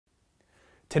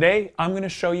Today, I'm going to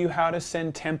show you how to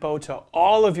send tempo to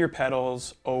all of your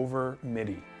pedals over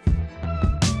MIDI.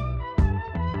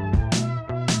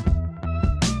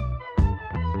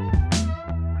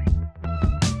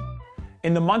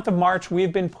 In the month of March,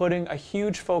 we've been putting a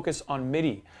huge focus on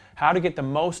MIDI, how to get the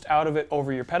most out of it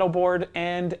over your pedal board,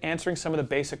 and answering some of the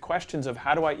basic questions of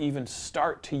how do I even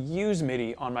start to use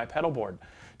MIDI on my pedal board.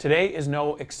 Today is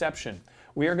no exception.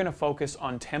 We are going to focus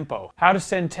on tempo, how to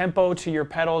send tempo to your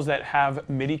pedals that have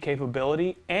MIDI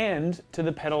capability and to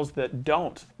the pedals that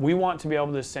don't. We want to be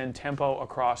able to send tempo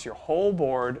across your whole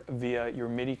board via your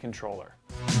MIDI controller.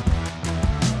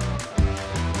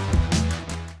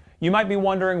 You might be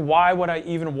wondering, why would I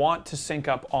even want to sync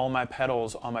up all my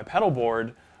pedals on my pedal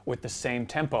board with the same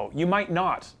tempo? You might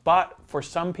not, but for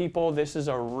some people this is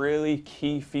a really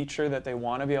key feature that they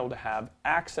want to be able to have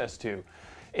access to.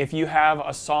 If you have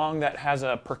a song that has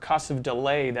a percussive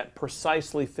delay that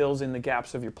precisely fills in the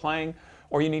gaps of your playing,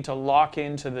 or you need to lock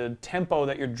into the tempo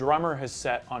that your drummer has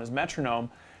set on his metronome,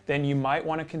 then you might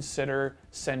want to consider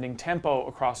sending tempo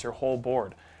across your whole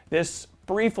board. This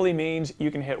briefly means you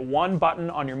can hit one button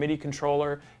on your MIDI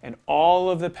controller and all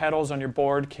of the pedals on your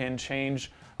board can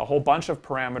change a whole bunch of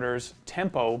parameters,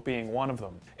 tempo being one of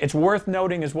them. It's worth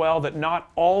noting as well that not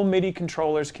all MIDI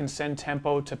controllers can send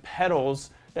tempo to pedals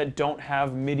that don't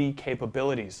have MIDI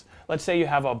capabilities. Let's say you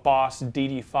have a Boss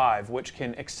DD5, which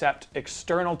can accept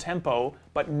external tempo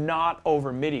but not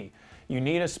over MIDI. You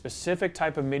need a specific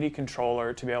type of MIDI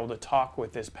controller to be able to talk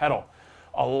with this pedal.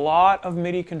 A lot of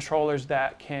MIDI controllers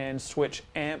that can switch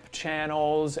amp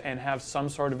channels and have some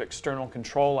sort of external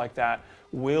control like that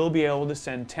will be able to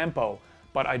send tempo,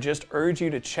 but I just urge you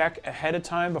to check ahead of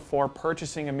time before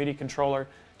purchasing a MIDI controller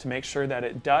to make sure that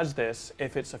it does this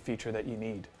if it's a feature that you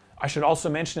need. I should also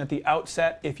mention at the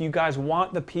outset, if you guys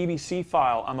want the PVC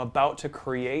file I'm about to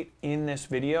create in this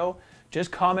video,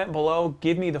 just comment below,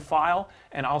 give me the file,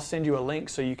 and I'll send you a link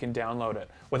so you can download it.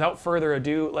 Without further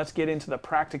ado, let's get into the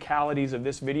practicalities of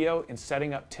this video in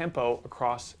setting up tempo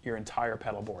across your entire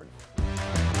pedal board.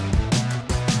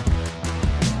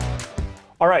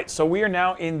 All right, so we are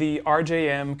now in the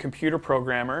RJM computer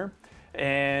programmer,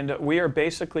 and we are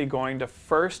basically going to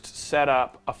first set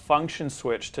up a function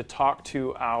switch to talk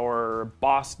to our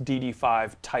Boss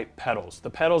DD5 type pedals, the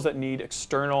pedals that need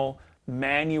external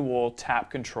manual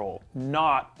tap control,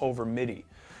 not over MIDI.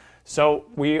 So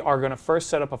we are going to first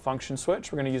set up a function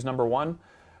switch. We're going to use number 1.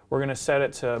 We're going to set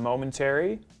it to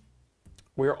momentary.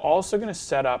 We're also going to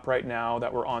set up, right now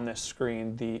that we're on this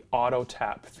screen, the auto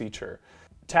tap feature.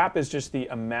 Tap is just the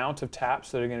amount of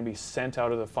taps that are going to be sent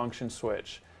out of the function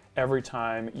switch every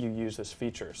time you use this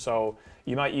feature. So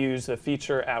you might use the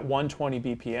feature at 120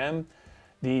 BPM.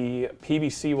 The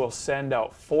PVC will send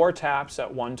out 4 taps at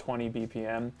 120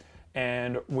 BPM,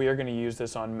 and we are going to use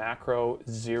this on macro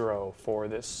 0 for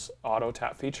this auto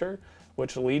tap feature,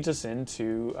 which leads us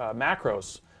into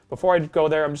macros. Before I go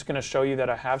there, I'm just going to show you that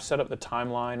I have set up the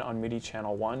timeline on MIDI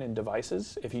channel 1 in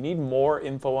devices. If you need more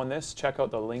info on this, check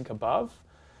out the link above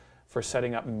for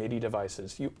setting up MIDI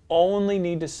devices. You only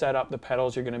need to set up the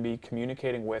pedals you're going to be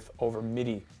communicating with over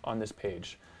MIDI on this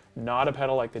page. Not a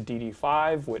pedal like the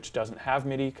DD5, which doesn't have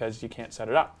MIDI because you can't set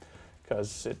it up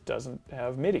because it doesn't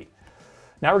have MIDI.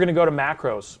 Now we're going to go to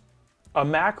macros. A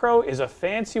macro is a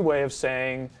fancy way of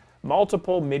saying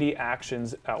multiple MIDI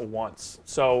actions at once.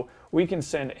 So we can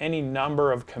send any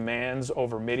number of commands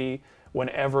over MIDI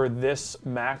whenever this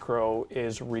macro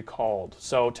is recalled.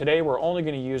 So today we're only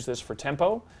going to use this for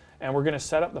tempo, and we're going to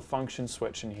set up the function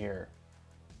switch in here.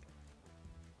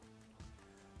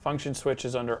 Function switch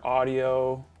is under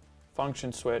audio,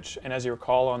 function switch, and as you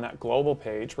recall on that global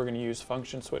page, we're going to use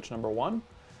function switch number 1.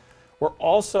 We're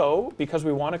also, because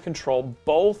we want to control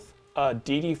both a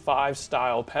DD5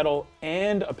 style pedal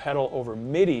and a pedal over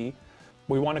MIDI,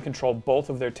 we want to control both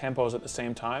of their tempos at the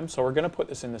same time. So we're going to put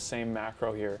this in the same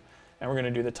macro here. And we're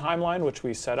going to do the timeline, which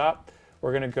we set up.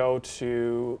 We're going to go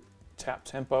to tap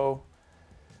tempo.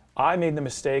 I made the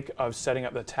mistake of setting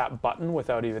up the tap button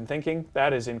without even thinking.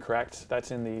 That is incorrect.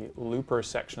 That's in the looper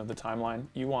section of the timeline.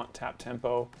 You want tap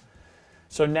tempo.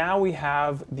 So now we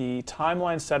have the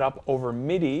timeline set up over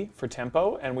MIDI for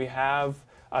tempo, and we have,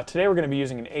 today we're going to be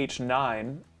using an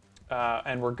H9,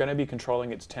 and we're going to be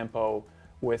controlling its tempo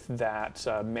with that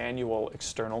manual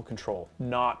external control,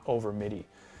 not over MIDI.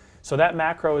 So that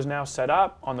macro is now set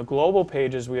up. On the global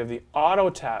pages, we have the auto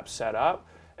tap set up,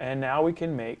 and now we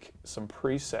can make some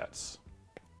presets.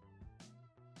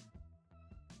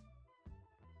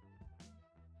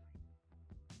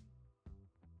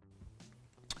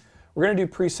 We're going to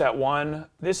do preset 1.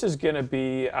 This is going to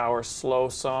be our slow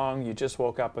song. You just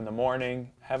woke up in the morning,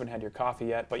 haven't had your coffee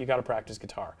yet, but you got to practice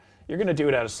guitar. You're going to do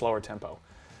it at a slower tempo.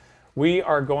 We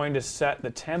are going to set the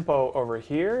tempo over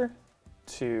here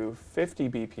to 50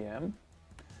 BPM.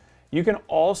 You can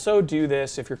also do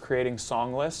this if you're creating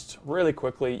song lists really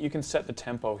quickly. You can set the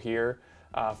tempo here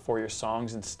for your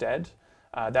songs instead.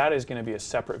 That is going to be a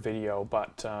separate video,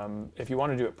 but if you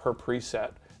want to do it per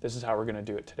preset, this is how we're going to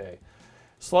do it today.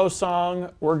 Slow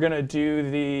song, we're going to do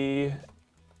the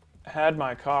Had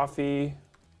My Coffee,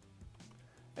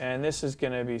 and this is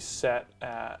going to be set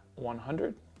at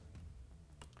 100.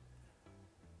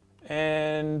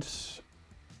 And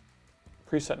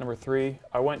preset number 3,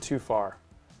 I went too far.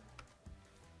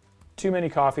 Too many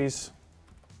coffees.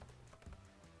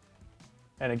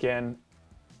 And again,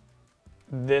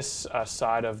 this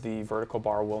side of the vertical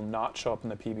bar will not show up in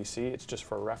the PBC. It's just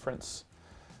for reference,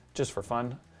 just for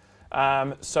fun.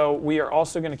 So we are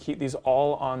also going to keep these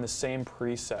all on the same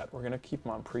preset. We're going to keep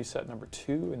them on preset number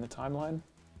 2 in the timeline.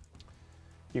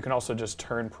 You can also just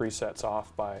turn presets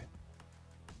off by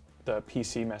the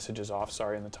PC messages off,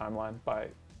 sorry, in the timeline by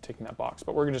ticking that box.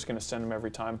 But we're just going to send them every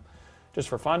time just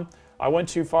for fun. I went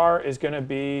too far is going to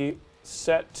be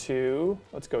set to,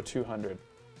 let's go 200.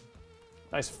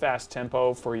 Nice fast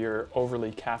tempo for your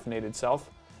overly caffeinated self.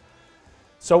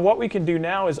 So what we can do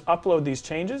now is upload these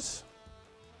changes.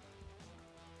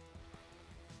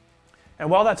 And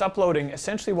while that's uploading,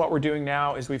 essentially what we're doing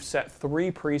now is we've set 3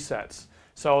 presets.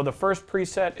 So the first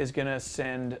preset is going to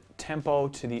send tempo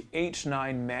to the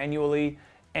H9 manually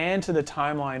and to the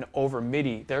timeline over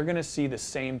Midi. They're going to see the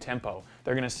same tempo.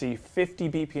 They're going to see 50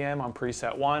 BPM on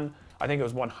preset 1, I think it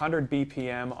was 100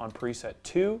 BPM on preset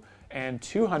 2, and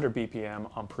 200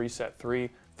 BPM on preset 3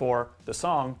 for the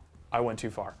song I Went Too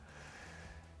Far.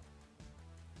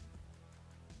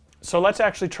 So let's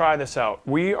actually try this out.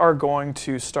 We are going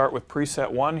to start with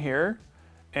preset 1 here,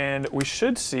 and we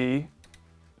should see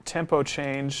tempo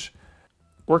change.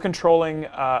 We're controlling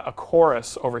a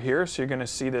chorus over here, so you're going to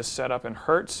see this set up in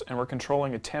hertz, and we're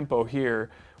controlling a tempo here,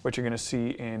 which you're going to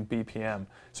see in BPM.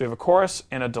 So we have a chorus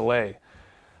and a delay.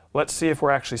 Let's see if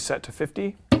we're actually set to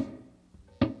 50.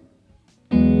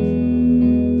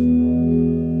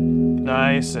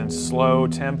 Nice and slow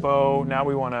tempo. Now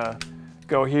we want to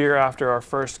go here after our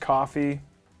first coffee.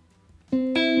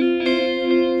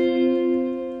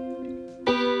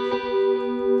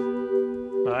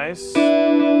 Nice.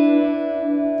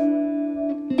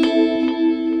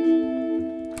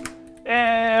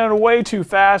 And way too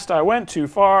fast, I went too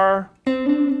far.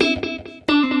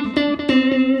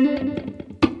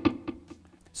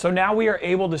 So now we are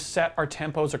able to set our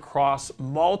tempos across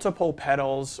multiple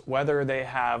pedals, whether they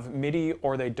have Midi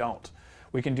or they don't.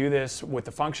 We can do this with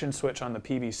the function switch on the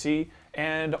PBC,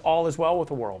 and all is well with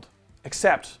the world.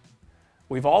 Except,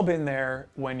 we've all been there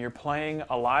when you're playing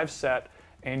a live set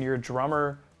and your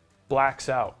drummer blacks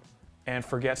out and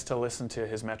forgets to listen to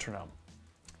his metronome.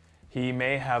 He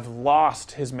may have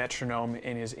lost his metronome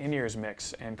in his in-ears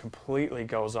mix and completely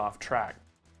goes off track.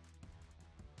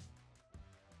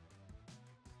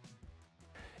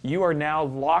 You are now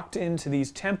locked into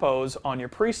these tempos on your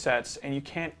presets, and you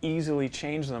can't easily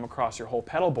change them across your whole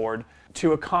pedal board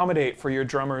to accommodate for your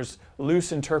drummer's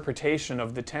loose interpretation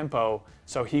of the tempo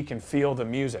so he can feel the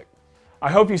music.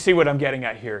 I hope you see what I'm getting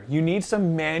at here. You need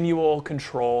some manual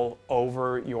control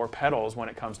over your pedals when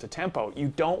it comes to tempo.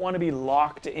 You don't want to be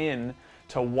locked in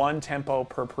to one tempo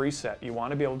per preset. You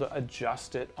want to be able to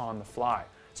adjust it on the fly.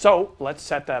 So let's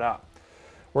set that up.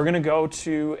 We're going to go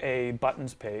to a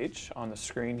buttons page on the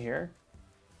screen here.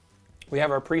 We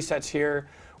have our presets here.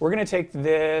 We're going to take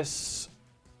this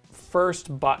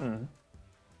first button,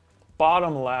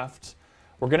 bottom left.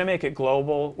 We're going to make it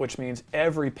global, which means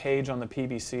every page on the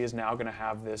PBC is now going to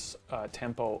have this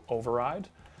tempo override.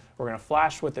 We're going to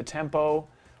flash with the tempo.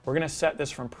 We're going to set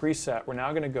this from preset. We're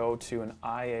now going to go to an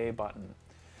IA button.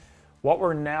 What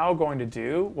we're now going to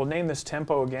do, we'll name this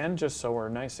tempo again just so we're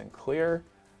nice and clear.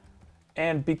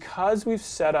 And because we've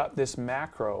set up this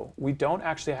macro, we don't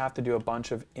actually have to do a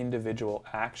bunch of individual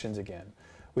actions again.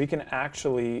 We can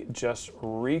actually just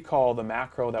recall the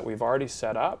macro that we've already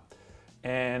set up,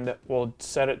 and we'll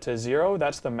set it to 0.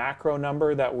 That's the macro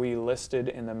number that we listed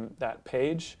in that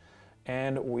page,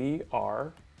 and we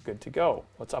are good to go.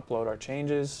 Let's upload our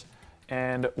changes,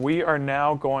 and we are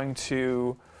now going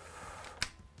to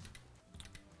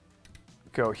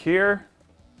go here.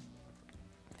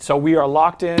 So we are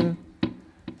locked in.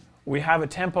 We have a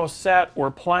tempo set,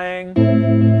 we're playing,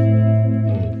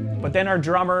 but then our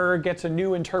drummer gets a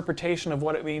new interpretation of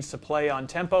what it means to play on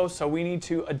tempo, so we need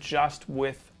to adjust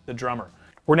with the drummer.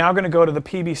 We're now going to go to the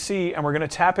PBC and we're going to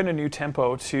tap in a new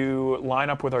tempo to line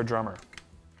up with our drummer.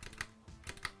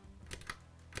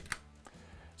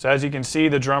 So as you can see,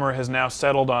 the drummer has now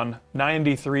settled on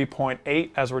 93.8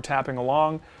 as we're tapping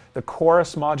along. The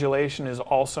chorus modulation is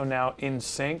also now in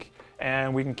sync,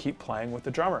 and we can keep playing with the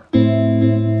drummer.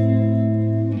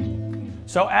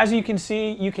 So as you can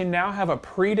see, you can now have a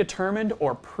predetermined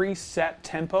or preset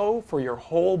tempo for your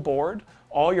whole board,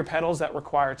 all your pedals that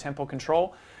require tempo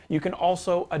control. You can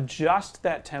also adjust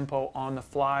that tempo on the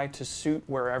fly to suit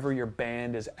wherever your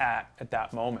band is at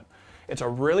that moment. It's a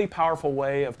really powerful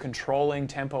way of controlling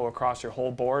tempo across your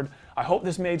whole board. I hope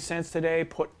this made sense today.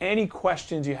 Put any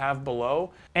questions you have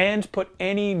below and put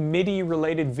any MIDI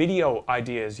related video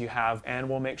ideas you have, and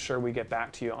we'll make sure we get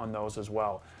back to you on those as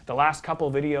well. The last couple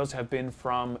of videos have been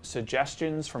from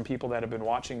suggestions from people that have been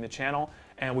watching the channel,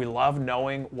 and we love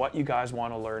knowing what you guys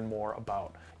want to learn more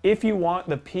about. If you want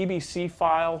the PBC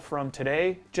file from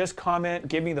today, just comment,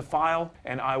 give me the file,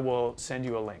 and I will send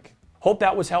you a link. Hope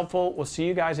that was helpful. We'll see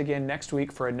you guys again next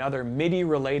week for another MIDI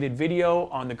related video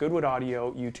on the Goodwood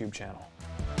Audio YouTube channel.